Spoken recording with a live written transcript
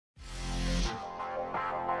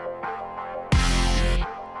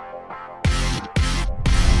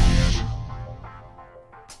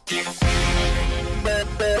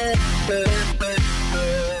There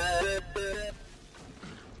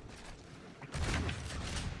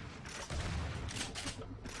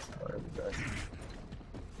we go.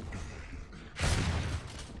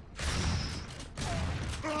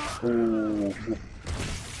 Ooh.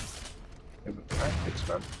 It was tactics,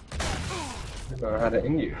 man. You know how to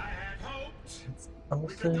in you. It's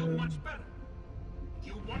awesome.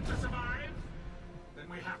 You want to survive? Then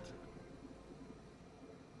we have to.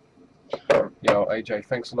 Yo, AJ,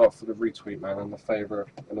 thanks a lot for the retweet, man, and the favour,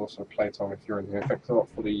 and also playtime if you're in here. Thanks a lot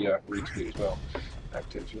for the retweet as well.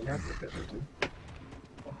 Active, you know, a bit of do.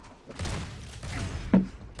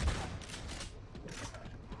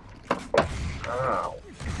 Ow.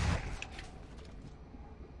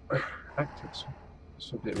 Actives.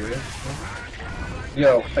 It's a bit weird.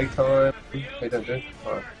 Yo, playtime. Hey, don't do.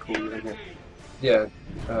 Alright, cool, you're in here.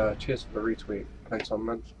 Yeah, cheers for the retweet, playtime,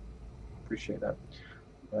 man. Appreciate that.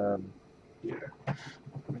 Yeah.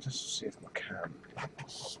 Let me just see if my cam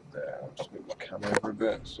is there. I'll just move my cam over a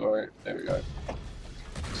bit. Sorry, there we go.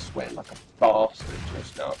 I'm sweating like a bastard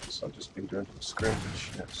just now because I've just been doing some scrims and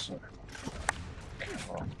shit, so.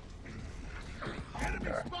 Come on.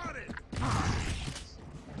 Enemy spotted!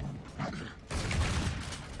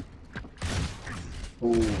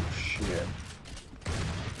 Oh shit.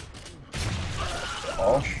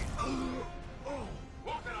 Gosh.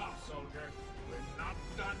 Walk it off, soldier. We're not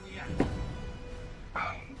done yet.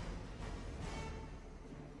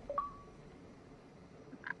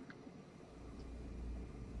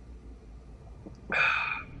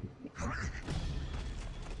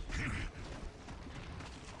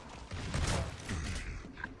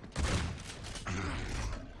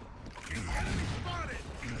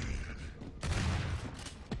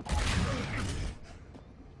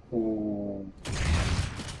 Ooh.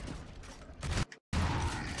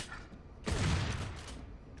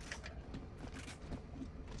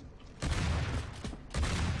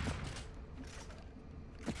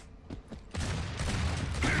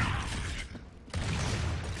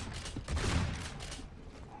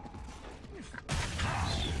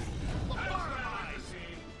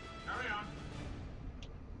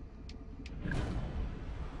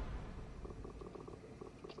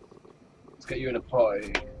 Let's get you in a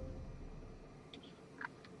party.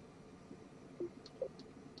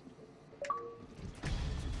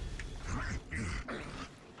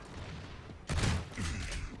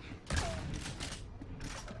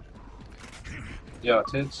 Yeah,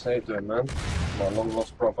 Tids, how you doing, man? My long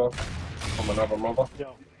lost brother from another mother.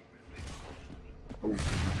 Yo. Ooh.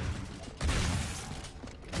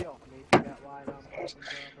 Yo, need to get wide on fucking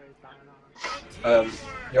servers down on.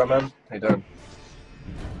 Yeah, man, how you doing?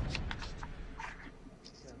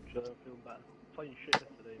 Yeah, I'm sure I feel better. Playing shit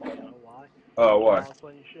yesterday, but you know why? Oh, why? I was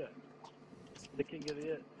playing shit. The King of the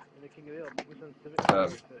Hill, we sensitivity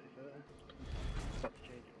 30-30. Got to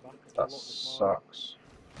change it back. That sucks.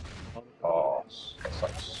 Oh, that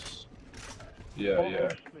sucks. Yeah,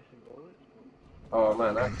 yeah. Oh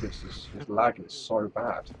man, Actives is lagging so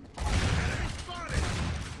bad.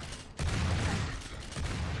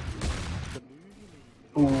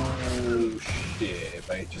 Ooh, shit,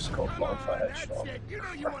 they just got blind for a headshot. You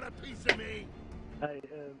know you want a piece of me. Hey,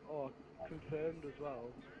 confirmed as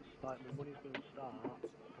well, like my money's going to start,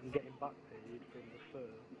 I'm getting back paid from the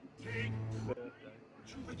first birthday,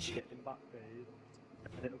 getting back paid,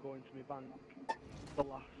 and it'll go into my bank the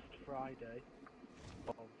last Friday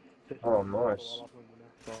of this Oh, month, nice. so I'll have my money,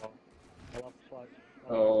 so I'll have like...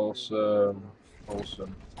 Awesome.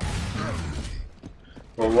 Awesome.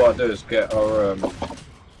 Well, what I do is get our,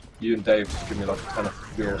 you and Dave just give me like a ton of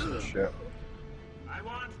fuels and shit. I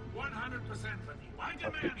want 100% from you. I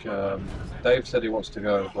think Dave said he wants to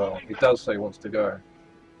go as well. He does say he wants to go,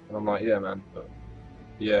 and I'm like, yeah, man. But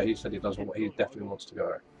yeah, he said he doesn't. He definitely wants to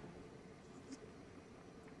go.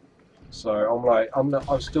 So I'm like, I'm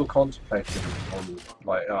still contemplating on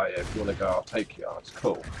like, oh yeah, if you want to go, I'll take you. Oh, it's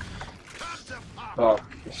cool. But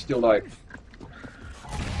it's still like,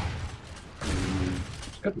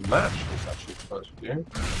 it's a good match. It's actually, to be honest with you.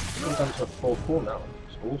 We're down to a 4-4 now.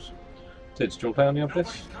 It's awesome. Tids, do you want to play any of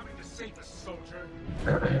this?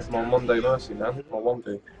 It's my Monday Mercy, man. My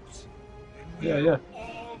 1v. Yeah, yeah.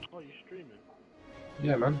 Oh, you streaming?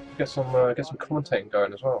 Yeah, man. Get some commentating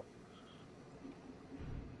going as well.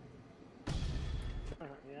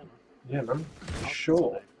 Yeah, man. Yeah, man.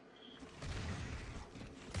 Sure.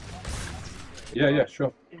 Yeah, yeah,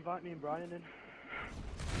 sure. Invite me and Brian in.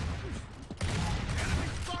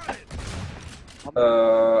 At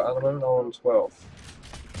the moment, I'm on 12.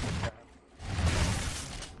 Yeah,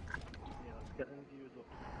 let's get them views up.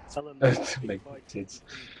 Tell them To make big tits.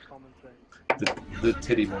 commentate. The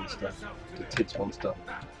titty monster. The tits monster.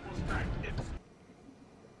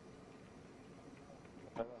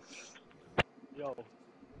 Yo.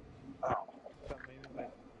 Oh.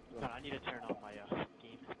 God, I need to turn on my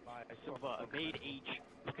game. So Evade H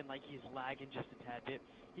looking like he's lagging just a tad bit.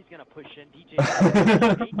 He's gonna push in. DJ H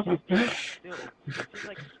just standing still. Seems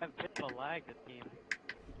like he's having a bit of a lag this game.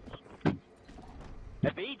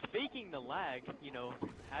 Evade's faking the lag, you know,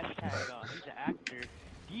 hashtag he's an actor.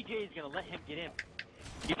 DJ's gonna let him get in.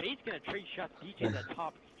 Evade's gonna trade shots. DJ's at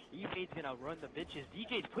top. Evade's gonna run the bitches.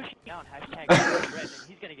 DJ's pushing down, hashtag red, and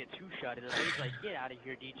he's gonna get two-shotted. Evade's like, get out of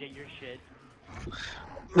here, DJ, you're shit.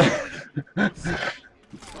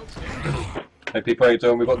 Hey people, how you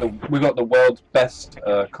doing? We got the world's best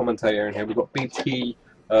commentator in here. We've got BT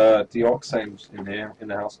Dioxanes in here in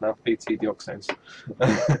the house now. BT Dioxanes.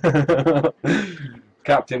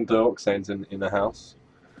 Captain Dioxanes in the house.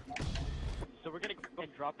 So we're gonna go ahead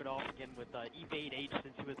and drop it off again with Evade H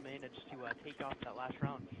since he was managed to take off that last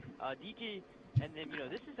round. DJ, and then, you know,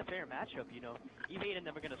 this is a fair matchup, you know. Evade and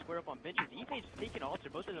them are gonna square up on benches. Evade's taking altar,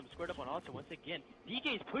 both of them squared up on altar once again.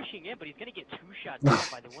 DJ's pushing in, but he's gonna get two shots down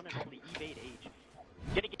by the one and only Evade H.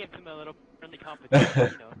 Gonna give him a little friendly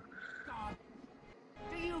competition, you know. God,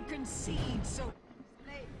 do you concede so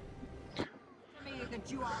late? To me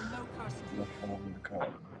that you are no person.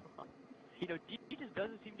 You know, D just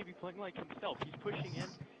doesn't seem to be playing like himself. He's pushing in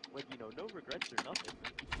with, you know, no regrets or nothing.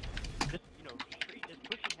 Just, you know, straight just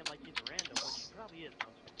pushing him like he's random, which he probably is.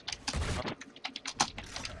 I'm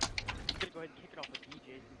gonna go ahead and kick it off with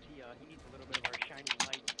DJ since he needs a little bit of our shining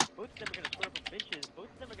light. Both of them are gonna square up on benches. Both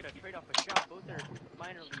of them are gonna trade off a shot. Both are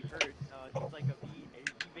minorly hurt. Seems like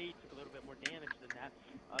Evade took a little bit more damage than that.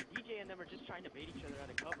 DJ and them are just trying to bait each other out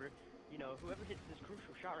of cover. You know, whoever hits this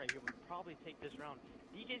crucial shot right here would probably take this round.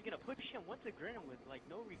 DJ's gonna push him once again with, like,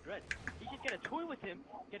 no regrets. DJ's gonna toy with him,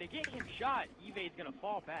 gonna get him shot. Evade's gonna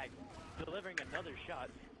fall back, delivering another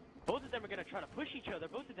shot. Both of them are gonna try to push each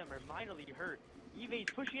other. Both of them are minorly hurt.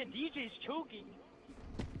 Evade's pushing in, DJ's choking.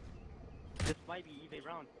 This might be Evade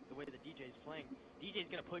round, the way that DJ's playing.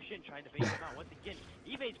 DJ's gonna push in, trying to bait him out. Once again,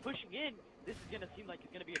 Evade's pushing in. This is gonna seem like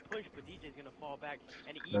it's gonna be a push, but DJ's gonna fall back,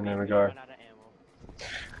 and Evade's gonna run out of ammo.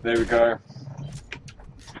 There we go.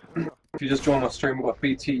 If you just joined my stream, we've got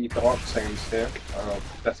BT Dioxanes here.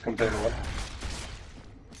 Best commentator in the world.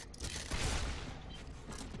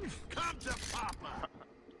 Come to Papa!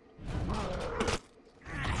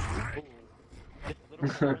 Just a little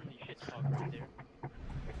friendly shit talk right there.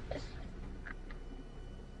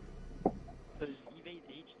 So is Evade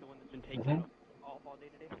H the one that's been taking off all day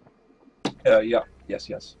today? Yeah.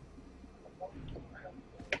 Yes.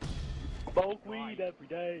 Smoke weed every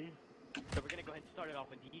day. So we're gonna go ahead and start it off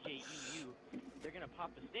with DJ EU. They're gonna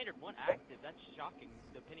pop the standard one active. That's shocking.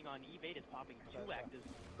 Depending on Evade is popping two actives.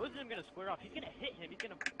 Both of them gonna square off. He's gonna hit him. He's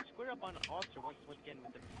gonna square up on altar once again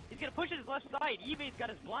with him. He's gonna push his left side. Evade's got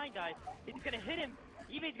his blind eye. He's gonna hit him.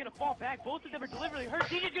 Evade's gonna fall back. Both of them are deliberately hurt.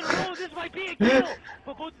 DJ's gonna roll. This might be a kill.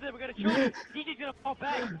 But both of them are gonna choke. DJ's gonna fall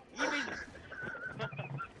back. Evade's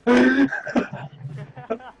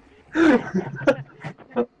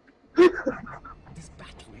This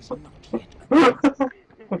battle is not yet.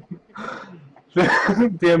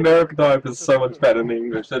 The American type is so much better than the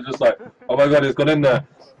English. They're just like, oh my god, he's got in there.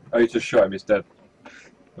 Oh, you just shot him, he's dead.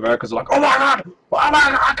 Americans are like, oh my god! Oh my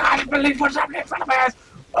god, I can't believe what's happening in front of us!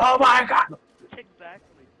 Oh my god!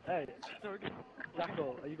 exactly. Hey, So we're gonna...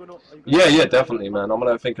 Jackal, are you gonna? Yeah, definitely, man. I'm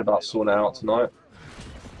gonna think about sorting it out tonight.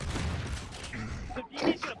 So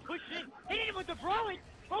DJ's gonna push in. Hit him with the throwing.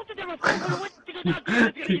 Both of them are going to go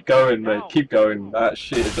down. Keep going, mate. Keep going. That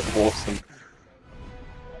shit is awesome.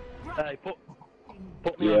 Hey, put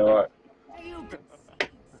me Yeah, on. alright. Do you concede?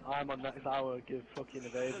 I'm on next hour. Give fucking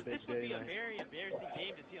Evade So a this big would be day, a mate. very embarrassing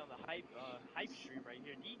game to see on the hype stream right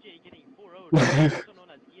here. DJ getting 4-0, also known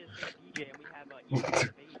as ESS DJ, and we have ESS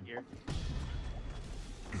Evade here.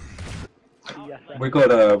 We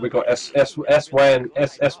got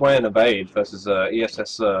S-Way and Evade versus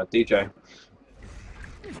ESS DJ.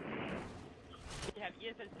 We have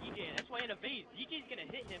ESS DJ and SY and Evade. DJ's gonna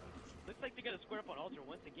hit him. Looks like they're gonna square up on altar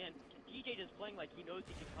once again. DJ just playing like he knows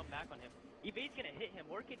he can come back on him. Evade's gonna hit him,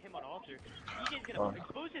 working him on altar. DJ's gonna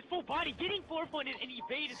expose his full body, getting 4-pointed, and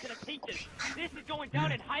Evade is gonna take this. This is going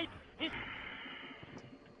down in hype.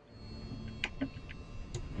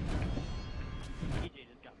 DJ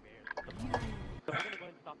just got buried. So we're gonna go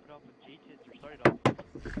ahead and stop it off with J-Tits, or start it off.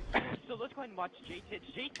 So let's go ahead and watch J-Tits.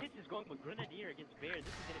 J-Tits is going with Grenadier against Bear.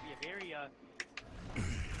 This is gonna be a very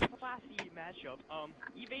classy matchup.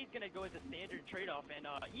 Evade's gonna go as a standard trade-off, and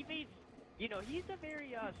Evade's, you know, he's a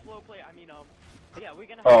very slow player. I mean, yeah, we're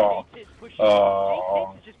gonna have J-Tits pushing.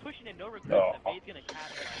 J-Tits is just pushing in no regrets. Evade's gonna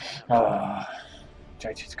capitalize on that.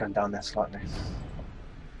 JT's going down there slightly.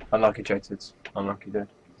 Unlucky JT's. Unlucky dude.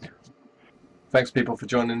 Thanks people for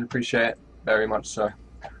joining, appreciate it very much so.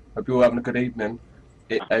 Hope you're all having a good evening.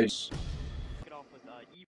 It is. Get off with since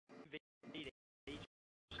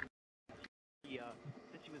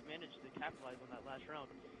he was managed to capitalize on that last round.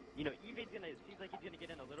 You know, Evade's seems like he's gonna get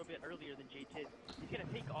in a little bit earlier than J-Tiz. He's gonna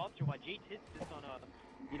take Alter while J-Tiz sits on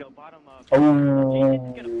bottom.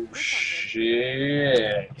 Oh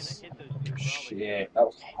shit! Shit, that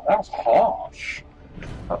was harsh.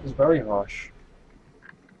 That was very harsh.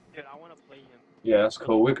 Dude, I wanna play him. Yeah, that's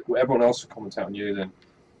cool. Everyone else will comment on you then.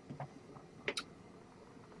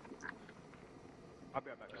 I'll be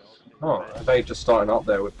right back. Oh, they just starting up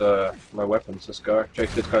there with no weapons. Let's go.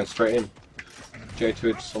 J2's going straight in.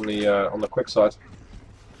 J2's on the quick side.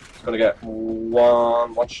 He's gonna get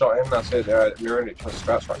one shot in. That's it. They're mirroring each other's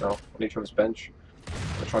strats right now on each other's bench.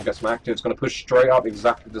 Gonna try and get some active. It's gonna push straight up,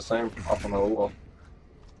 exactly the same up on the wall.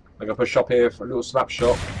 They're gonna push up here for a little slap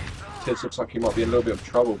shot. Tiz looks like he might be in a little bit of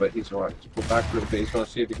trouble, but he's alright. He's pulled back a little bit. He's gonna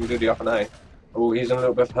see if he can do the up and A. Oh, he's in a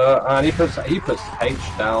little bit of hurt, and he puts H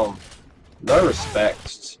down. No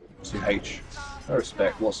respect to H. No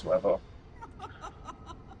respect whatsoever.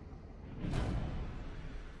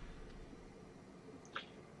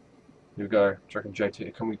 Here we go. Do you reckon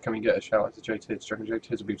JT? Can we get a shout out to JT? Do you reckon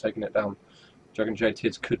JT will be taking it down? Do you reckon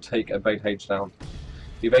JT could take Evade H down?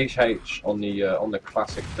 Evade H on the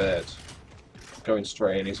classic bed, going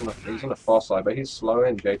straight in. He's on the far side, but he's slow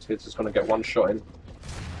in. JT is going to get one shot in.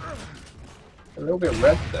 A little bit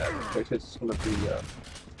red there. JT is going to be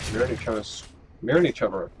mirroring each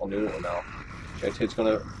other on the auto now. JT's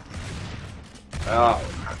gonna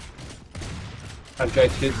and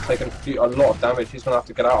JT's taking a lot of damage. He's gonna have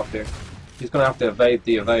to get out of here. He's gonna have to evade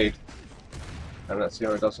the evade. And let's see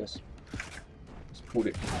how he does this. He's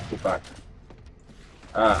pulled back.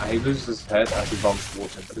 He loses his head as he runs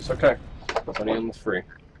towards him, but it's okay. It's only on the free.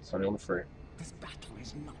 It's only on the free. This battle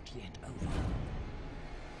is not yet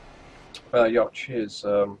over. Yo, cheers.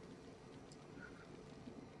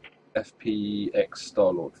 FPX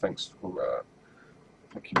Starlord, thanks for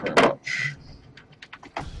thank you very much.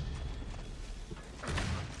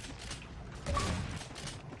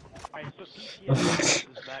 Alright, so BTS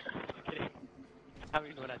is back. Just kidding. I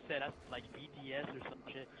mean, what I said, that's like BTS or some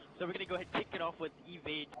shit. So we're gonna go ahead and kick it off with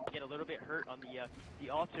Evade to get a little bit hurt on the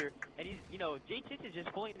altar, and he's, you know, J-Tiz is just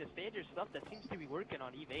pulling the standard stuff that seems to be working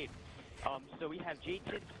on Evade. So we have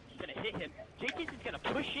J-Tiz gonna hit him. J-Tiz is gonna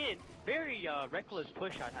push in. Very reckless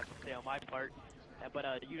push, I'd have to say, on my part. But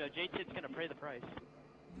you know, J-Tiz gonna pay the price.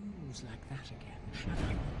 Lose like that again. I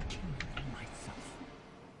will kill myself.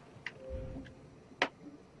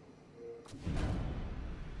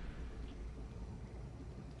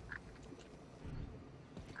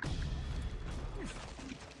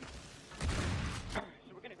 So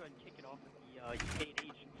we're gonna go ahead and kick it off with the Evade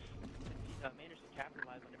H. Since he managed to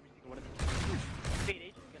capitalize on every single one of these. Evade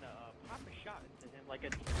H is gonna pop a shot into him, like a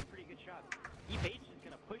pretty good shot. Evade is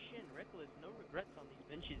gonna push in, reckless, no regrets on these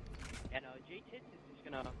benches. And J-Tiz is just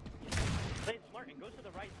gonna play it smart and go to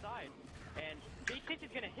the right side. And J-Tiz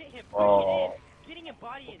is gonna hit him, pushing in, getting him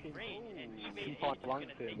body in range, and Evade H is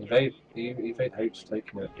gonna take it. Evade H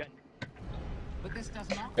taking it. But this does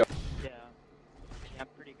not. Yep. Yeah,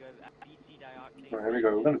 pretty good. BT Dioxane. Right, here we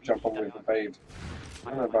go. We're going to jump on with Evade.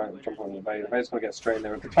 I'm going to jump on with Evade. Evade's going to get straight in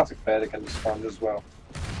there with the classic bed against sponge as well.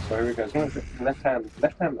 So here we go. He's going to get left hand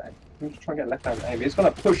aim. He's trying to get left hand aim. He's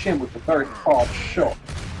going to push in with a very hard shot.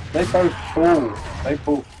 They both pull. They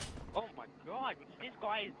both. Oh my god, this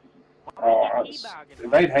guy is.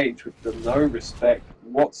 Evade H with the no respect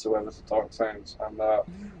whatsoever to Darksane's, and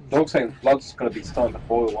Darksane's blood's going to be starting to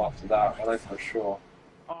boil after that, I know for sure.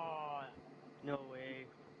 Oh, no way.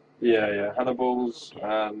 Yeah, Hannibal's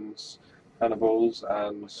and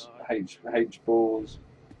H balls.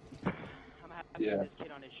 Yeah.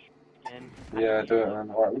 Yeah, do it,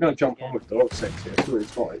 man. Alright, we're going to jump on with Darksane here. That's what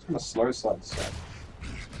he's got. He's on the slow side, so.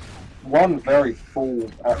 One very full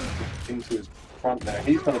into his front there.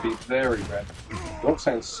 He's going to be very red.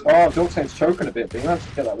 Darksane's choking a bit, but he managed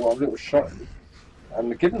to get that one little shot in.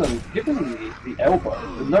 And giving them the elbow,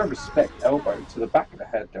 the no respect elbow to the back of the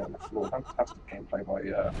head down the floor. Fantastic gameplay by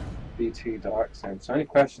BT Darksane. So any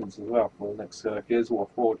questions as well for the next Gears of War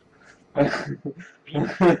Forward?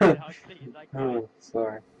 Oh,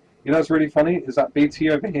 sorry. You know what's really funny is that BT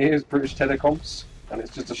over here is British Telecoms, and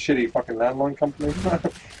it's just a shitty fucking landline company.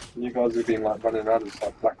 And you guys have been like running around as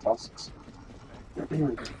like black tusks.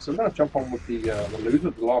 So we're gonna jump on with the loser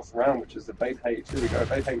of the last round, which is the Evade H. Here we go,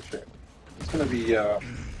 Evade H here. It's gonna be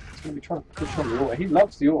trying to push on the auto. He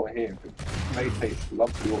loves the auto here. Evade H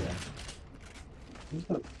loves the auto. He's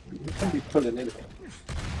gonna be pulling in here.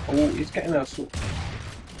 Oh, he's getting a sort.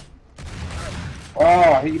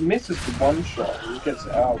 Oh, he misses the one shot and he gets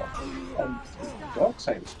it out. And Dark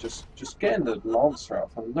Saint's just getting the Lancer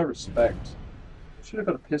out for no respect. Should have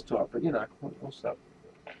got a pistol out, but you know, what's up?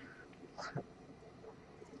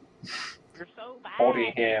 You're so bad.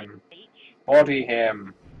 Body him. Body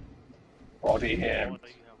him. Body him.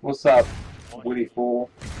 What's up, Willy Four?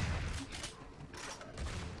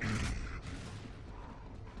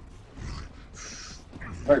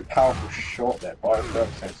 Very powerful shot there by Dark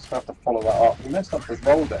Saint. Just have to follow that up. He messed up his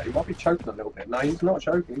roll there. He might be choking a little bit. No, he's not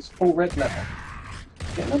choking. He's full red now.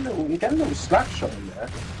 You're getting a little slap shot in there.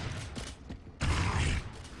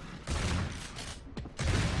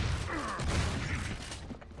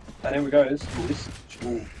 And here we go.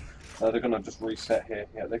 They're gonna just reset here.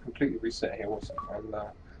 Yeah, they completely reset here also. And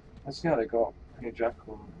let's see how they got. Hey Jack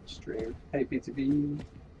on stream. Hey BTB,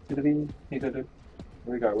 BTB. Hey Dodo.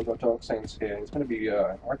 Here we go. We've got Dark Saints here. He's gonna be.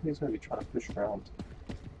 I reckon he's gonna be trying to push around.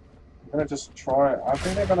 I'm gonna just try. I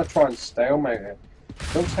think they're gonna try and stalemate it.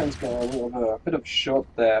 Dark Saints getting a bit of shot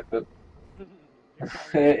there, but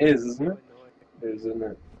it is, isn't it? It is, isn't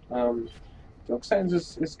it? Dark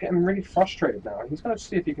Saints is getting really frustrated now. He's going to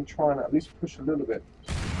see if he can try and at least push a little bit.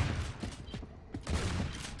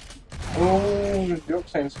 Oh, the Dark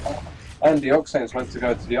Saints. Oh. And the Dark Saints went to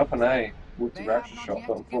go to the up and A with the reaction shot,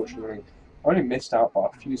 but unfortunately only missed out by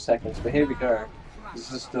a few seconds. But here we go.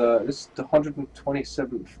 This is the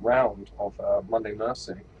 127th round of Monday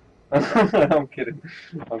Mercy. I'm kidding.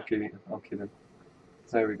 I'm kidding. I'm kidding.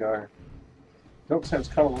 So there we go. Dark Saint's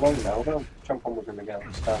coming along now. We're going to jump on with him again.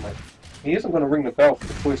 Stanley. He isn't going to ring the bell for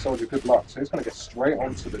the toy soldier. Good luck. So he's going to get straight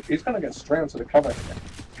onto the. He's going to get straight onto the cover here.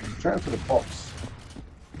 Straight onto the box.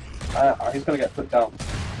 He's going to get put down.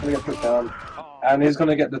 He's going to get put down, and he's going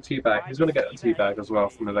to get the teabag. He's going to get the teabag as well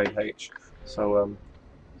from Evade H. So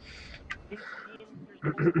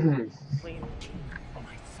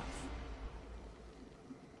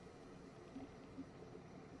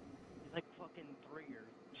like fucking 3 or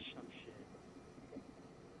some shit.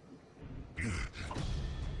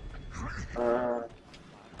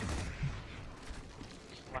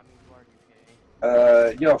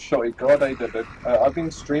 Yo, Shotty God, I did it. I've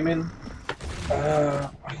been streaming.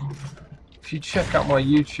 If you check out my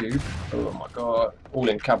YouTube, oh my god, all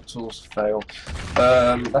in capitals, fail.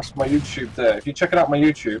 That's my YouTube there. If you check it out my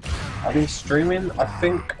YouTube, I've been streaming, I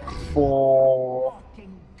think, for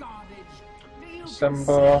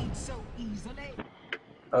December,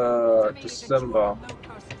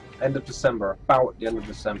 end of December, about the end of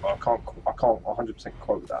December. I can't 100%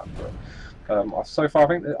 quote that, but so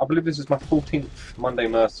far I believe this is my 14th Monday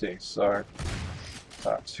Mercy, so it's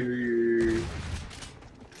about 3-4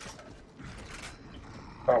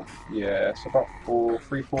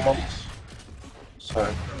 months.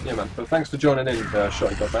 So yeah, man. But thanks for joining in,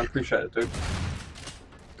 Shotty God, man. Appreciate it, dude.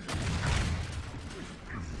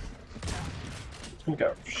 He's gonna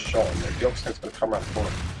get a shot in there. The Oxen's gonna come around the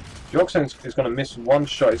corner. The Oxen is gonna miss one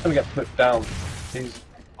shot. He's gonna get put down. He's.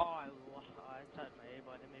 I touched my A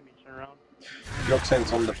button. It made me turn around. The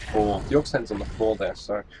Oxen's on the floor. The Oxen's on the floor there.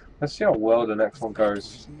 So let's see how well the next one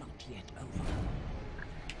goes.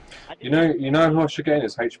 You know who I should get in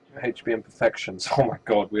is HB Imperfections. Oh my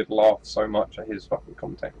god, we'd laugh so much at his fucking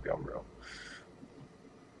commentating. It'd be unreal.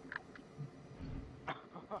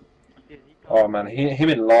 Oh man, him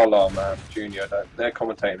and Lala, man, Junior, their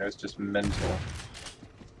commentator is just mental.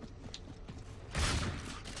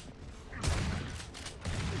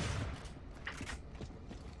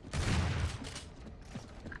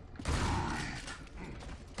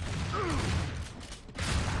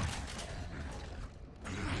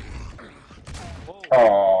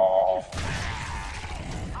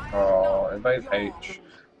 Oh, Evade H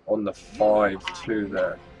on the 5-2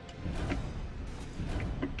 there.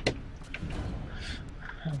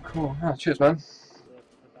 Oh, cool. Oh, cheers, man.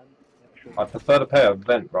 I prefer to pay a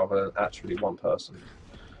vent rather than actually one person.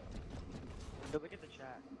 Look at the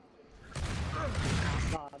chat.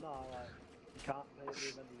 No, you can't make the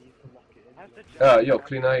event, you need to lock it in. Yo,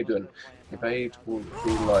 Clean, how you doing? Evade will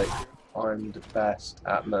be like, I'm the best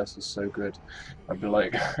at Mercy, so good. I'd be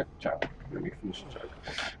like, Jack, let me finish the joke.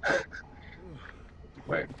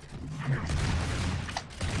 Wait.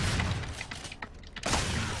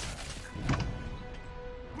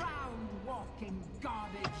 Ground walking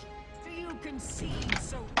garbage. Do you concede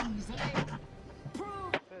so easily?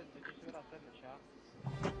 Prove. Did you see what I said in the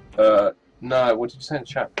chat? No, what did you say in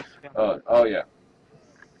chat? Oh yeah.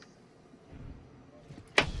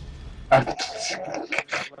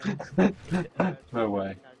 No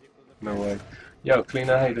way. No way. Yo,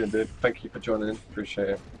 Cleaner, how you doing, dude? Thank you for joining in. Appreciate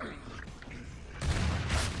it.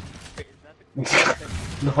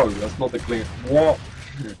 No, that's not the clean. What?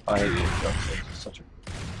 I hate you. That's such a.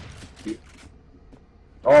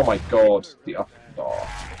 Oh my god, the up. Oh.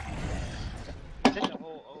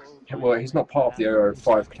 Well, he's not part of the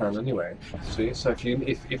 005 clan anyway. See, so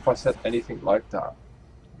if I said anything like that,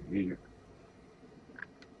 you.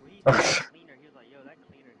 Well, he's cleaner. He was like, yo, that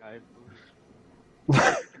cleaner guy is booty. You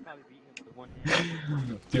could probably beat him with one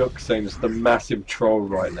hand. Deoxane is the massive troll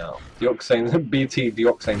right now. Deoxane, BT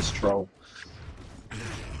Deoxane's troll.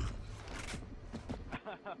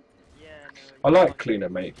 Yeah, I no, like Cleaner,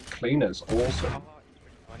 mate. Cleaner's awesome.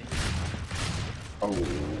 Oh. But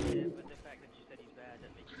the fact that you said he's bad,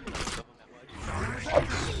 that makes you not love him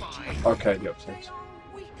that much. Okay, Deoxane's.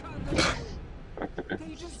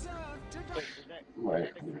 They deserve to die. Wait, is that, Wait, is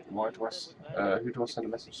that the Christmas why you do I? said was that? Who do I send a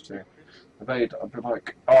message to? Evade. I'd be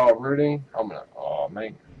like, oh really? I'm gonna. Oh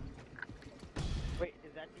mate. Wait,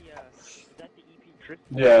 is that the EP Chris?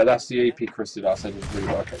 Yeah, that's the AP Christy that I said was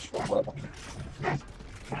really okay. Sure, whatever.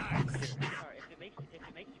 Sorry, if it makes you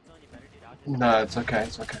feel any better, dude, I'll just. No, it's okay.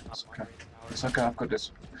 It's okay. It's okay. It's okay. I've got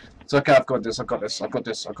this. It's okay. I've got this. I've got this. I've got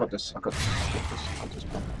this. I've got this. I've got this. I've got this.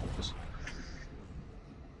 I've got this.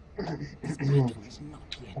 This battle is not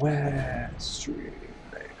yet Where stream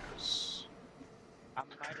layers? I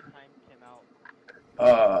might have timed him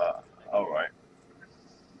out. Alright.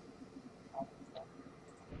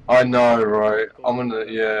 I know, right? I'm gonna,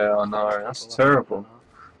 yeah, I know. That's terrible.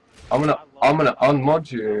 I'm gonna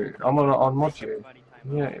unmod you. I'm gonna unmod you.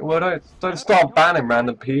 Yeah, well, don't start banning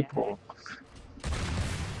random people.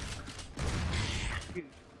 Dude,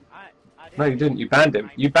 No, you didn't. You banned him.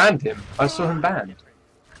 You banned him. I saw him banned.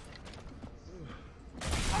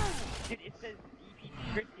 Dude, it says EP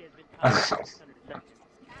Christy has been timed for 600 seconds.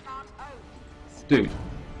 Cannot own. Dude.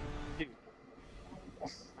 Dude.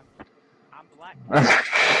 I'm black.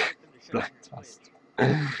 Black Tusk.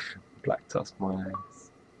 Black Tusk, my name.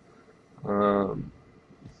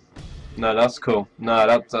 No, that's cool. No,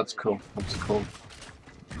 that's cool. That's cool.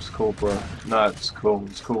 It's cool, bro. No, it's cool.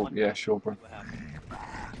 It's cool. Yeah, sure, bro.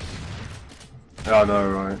 Yeah, I know,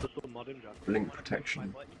 right? Link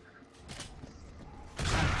protection.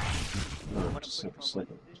 No, just simple.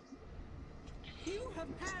 You have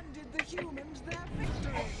handed the humans their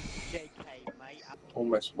victory. JK, mate.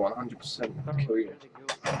 Almost 100% kill you.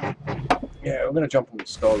 Yeah, we're gonna jump on the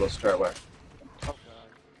Starlord straight away. Oh god.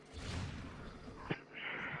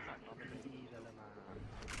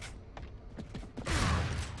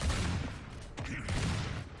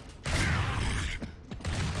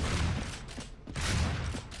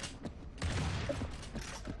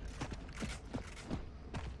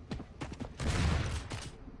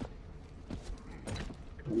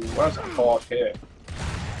 Where's the hard here?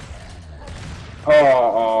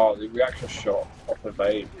 Oh, the reaction shot off the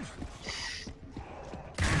vein.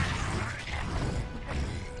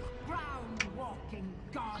 Ground walking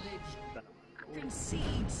garbage.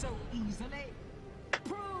 Concede so easily.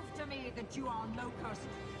 Prove to me that you are locust.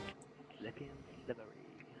 Slippy and slivery.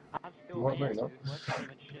 I'm still What, banned, mate, no? dude. What's not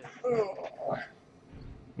even shit?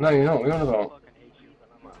 No, you're not. We're on about. Fucking hate you, but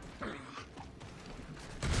I'm out.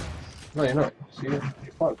 No, you're not. See, you're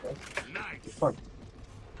fine, bro. You're fine.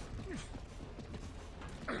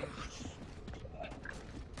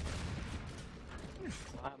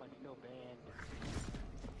 Why am I still banned?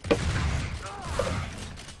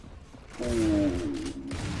 Ooh.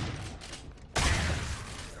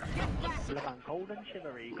 Live cold and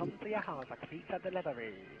shivery. Come to your house like pizza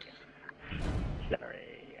delivery.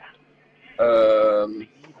 Slivery. Live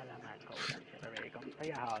cold and shivery. Come to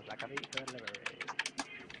your house like a pizza delivery.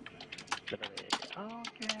 Slivery.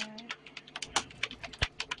 Okay.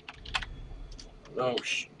 Oh,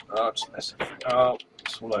 just messing. Oh,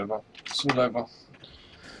 it's all over. It's all over. Am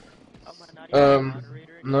I not even a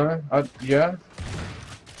moderator anymore? No, yeah.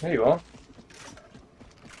 There you are.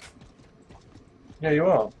 Yeah, you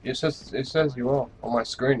are. It says you are. On my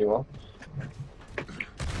screen you are.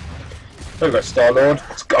 There we go, Star-Lord.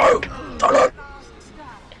 Let's go! Star-Lord!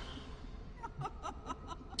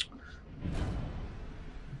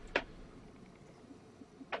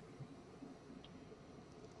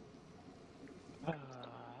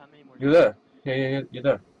 How many more? You there? Yeah, you're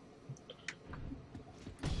there.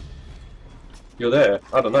 You're there.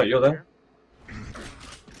 I don't know, you're there.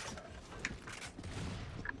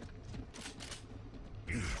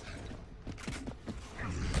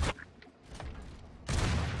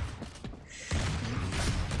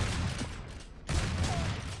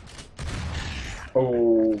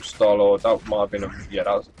 Oh, Star-Lord, that might have been a... Yeah,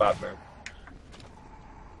 that was a bad move.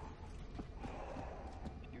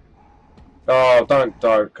 Oh,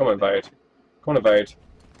 don't. Come on, Evade. Come on, Evade.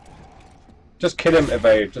 Just kill him,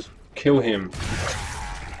 Evade. Just kill him.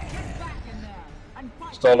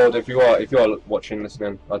 Starlord, if you are watching,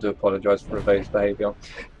 listening, I do apologise for Evad's behaviour.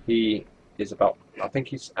 He is about, I think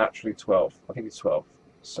he's actually 12. I think he's 12.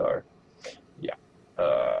 So, yeah,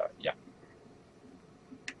 yeah.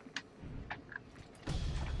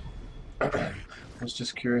 I was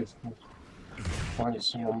just curious. Why is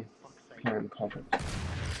someone playing public?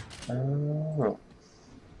 Oh.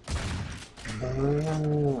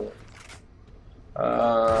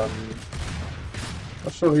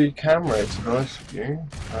 Not sure who your camera is, to be honest with you.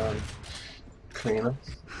 Cleaner.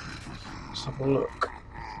 Let's have a look.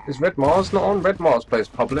 Is Red Mars not on? Red Mars plays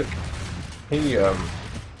public. He, oh,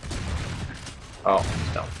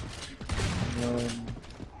 he's down.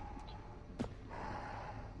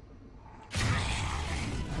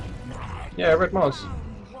 Yeah, Red Mars.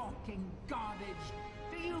 Walking garbage.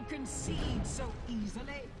 Do you concede so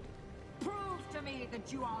easily? Prove to me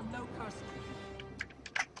that you are locust.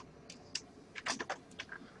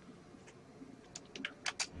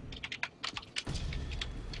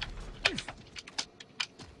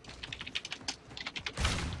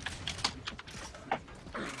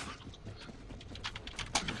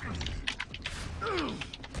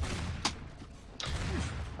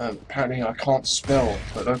 Apparently I can't spell,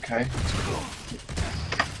 but okay.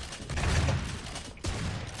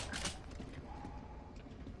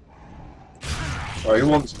 Oh, who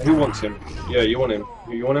wants him? Yeah, you want him.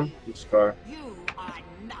 You want him? Let's go. You are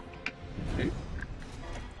nothing.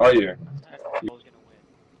 Are you?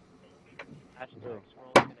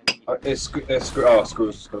 Screws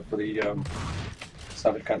for the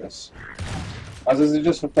Savage Cantus. As is it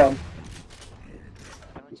just for fun?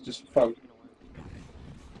 It's just for fun.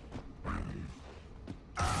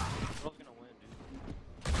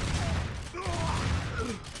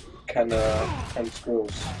 Can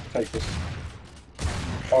Squirrels take this?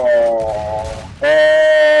 Oh,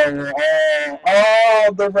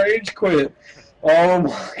 the rage quit! Oh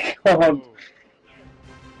my god!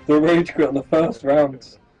 The rage quit on the first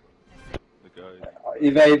round.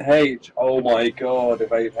 Evade H. Oh my god,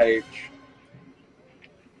 evade H.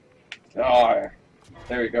 Oh,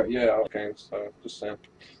 there we go. Yeah, okay, so just saying.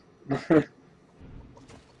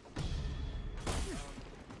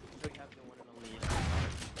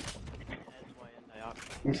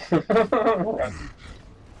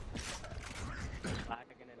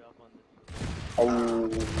 Oh,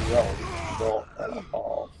 that was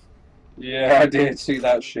not. Yeah, I did see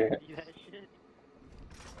that shit.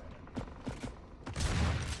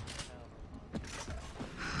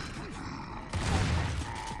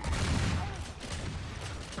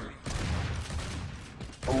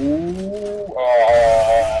 Ooh,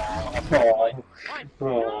 oh.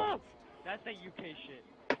 That's that UK shit.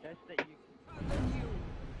 That's that UK.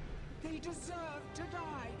 They deserve to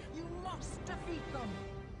die. You must defeat them.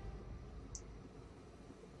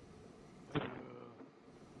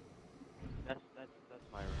 That's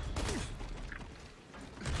my round.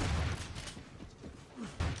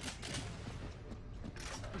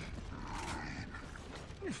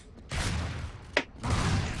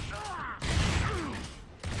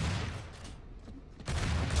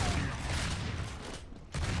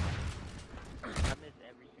 I missed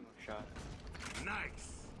every single shot. Nice.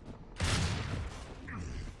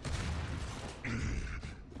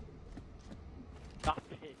 Stop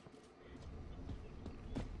it.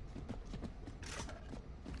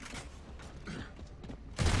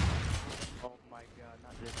 Oh my god,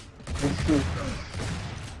 not this.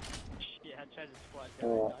 Yeah, I tried to squat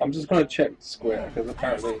down. I'm just gonna check Square because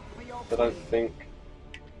apparently they don't think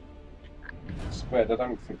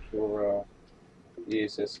your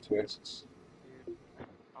easiest twists. Dude,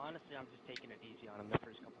 honestly, I'm just taking it easy on him the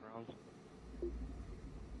first couple rounds.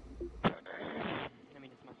 I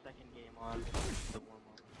mean, it's my second game on the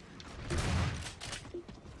warm-up.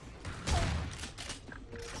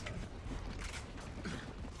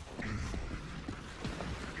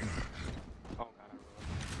 Oh god,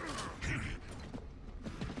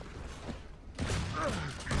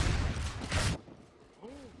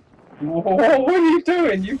 Whoa, what are you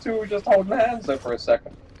doing? You two were just holding hands there for a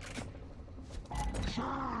second.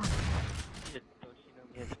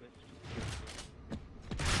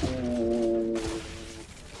 Ooh.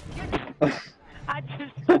 I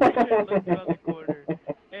just looked around the corner.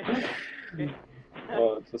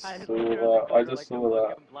 Oh, I just saw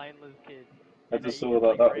that. I just saw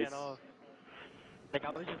that. That ran was. off. Like, I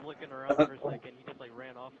was just looking around for a second, he just like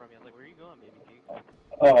ran off from me. I was like, where are you going, baby dude?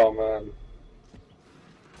 Oh man.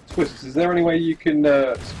 Twists. Is there any way you can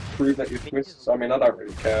prove that you're twists? I mean, I don't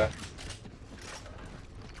really care.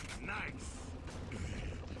 Nice.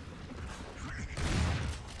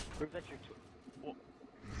 Prove that you're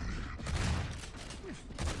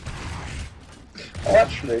Oh,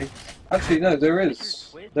 actually, no. There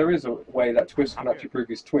is a way that Twist can actually prove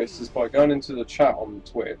his twist is by going into the chat on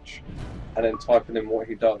Twitch, and then typing in what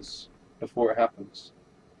he does before it happens.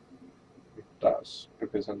 He does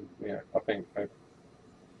because yeah, I think maybe.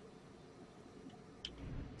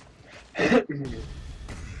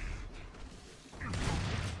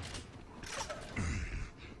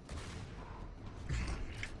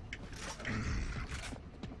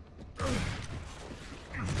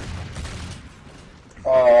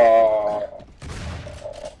 Oh.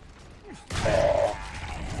 Oh.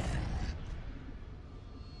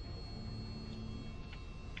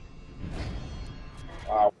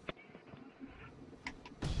 Wow.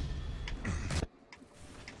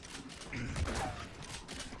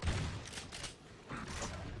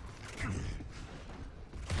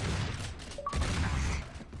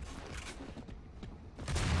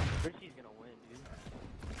 Richie's gonna win, dude.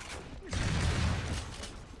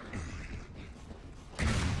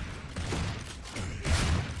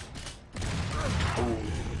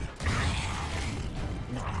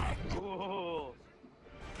 Ooh.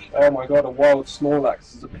 Oh my god, a wild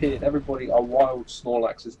Snorlax has appeared. Everybody, a wild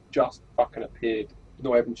Snorlax has just fucking appeared.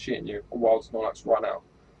 Not even shitting you. A wild Snorlax run out.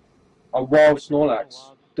 A wild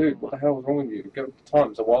Snorlax. Dude, what the hell is wrong with you? Go with the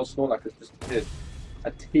times. A wild Snorlax has just appeared.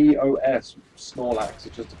 A TOS Snorlax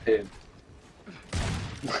has just appeared.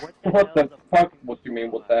 What the fuck? What do you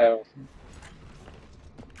mean, what the hell?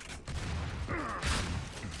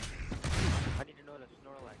 I need to know what a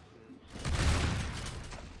Snorlax is.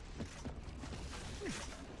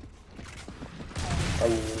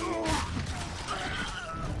 Oh.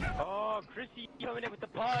 Oh, Chrissy coming in with the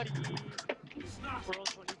party! World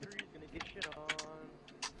 23 is gonna get shit on.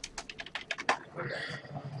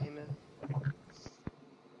 Amen.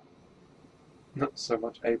 Not so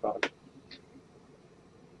much A-Bug.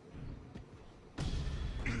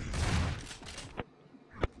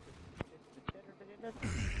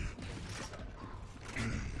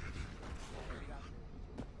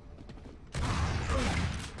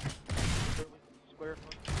 Square.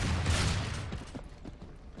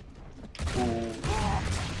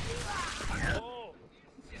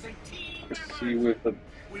 Chrissy with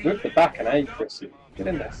the back and A, Chrissy. Get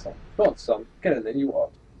in there, son. Go on, son. Get in there, you are.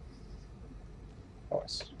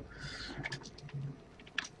 Nice.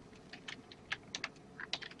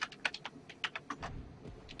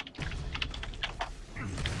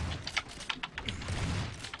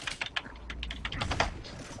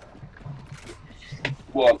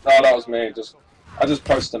 Well, no, that was me. I just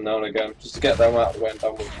post them now and again, just to get them out of the way and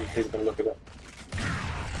done with. People can look at it.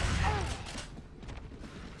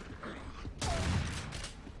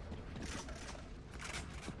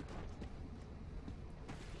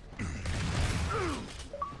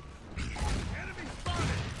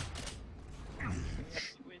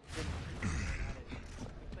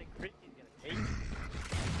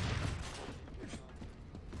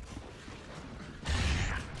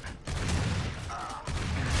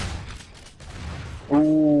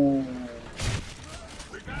 Ooh.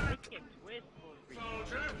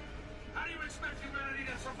 Soldier, how do you expect humanity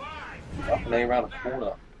to survive? Up and A around the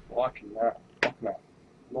corner. Liking that. Liking that.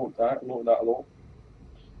 Not that at all.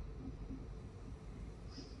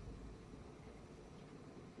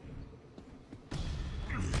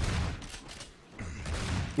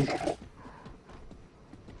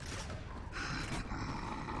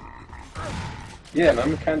 Yeah, man,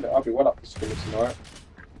 we can do it. I'll be well up for school tonight.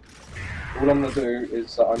 All I'm gonna do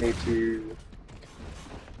is that I need to.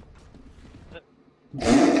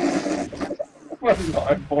 I'm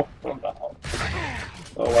not involved on that.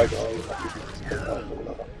 Oh my god.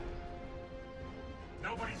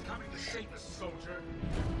 Nobody's coming to save us, soldier.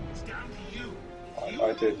 It's down to you.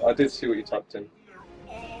 I did see what you typed in. You're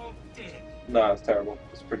all dead. No, it's terrible.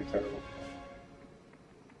 It's pretty terrible.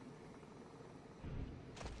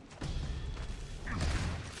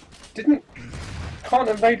 Can't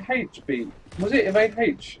evade H be? Was it evade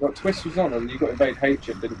H? Like Twist was on and you got evade H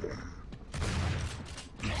in, didn't you?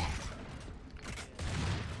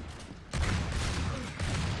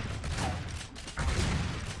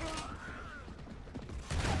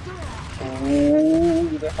 Oh,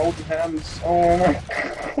 they're holding hands. Oh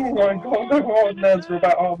my god, they're holding hands for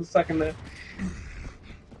about half a second there.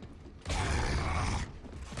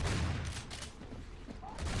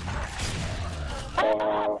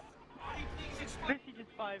 Oh. Chrissy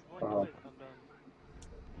just 5-1 Oh. I'm done.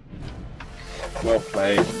 Well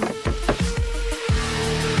played.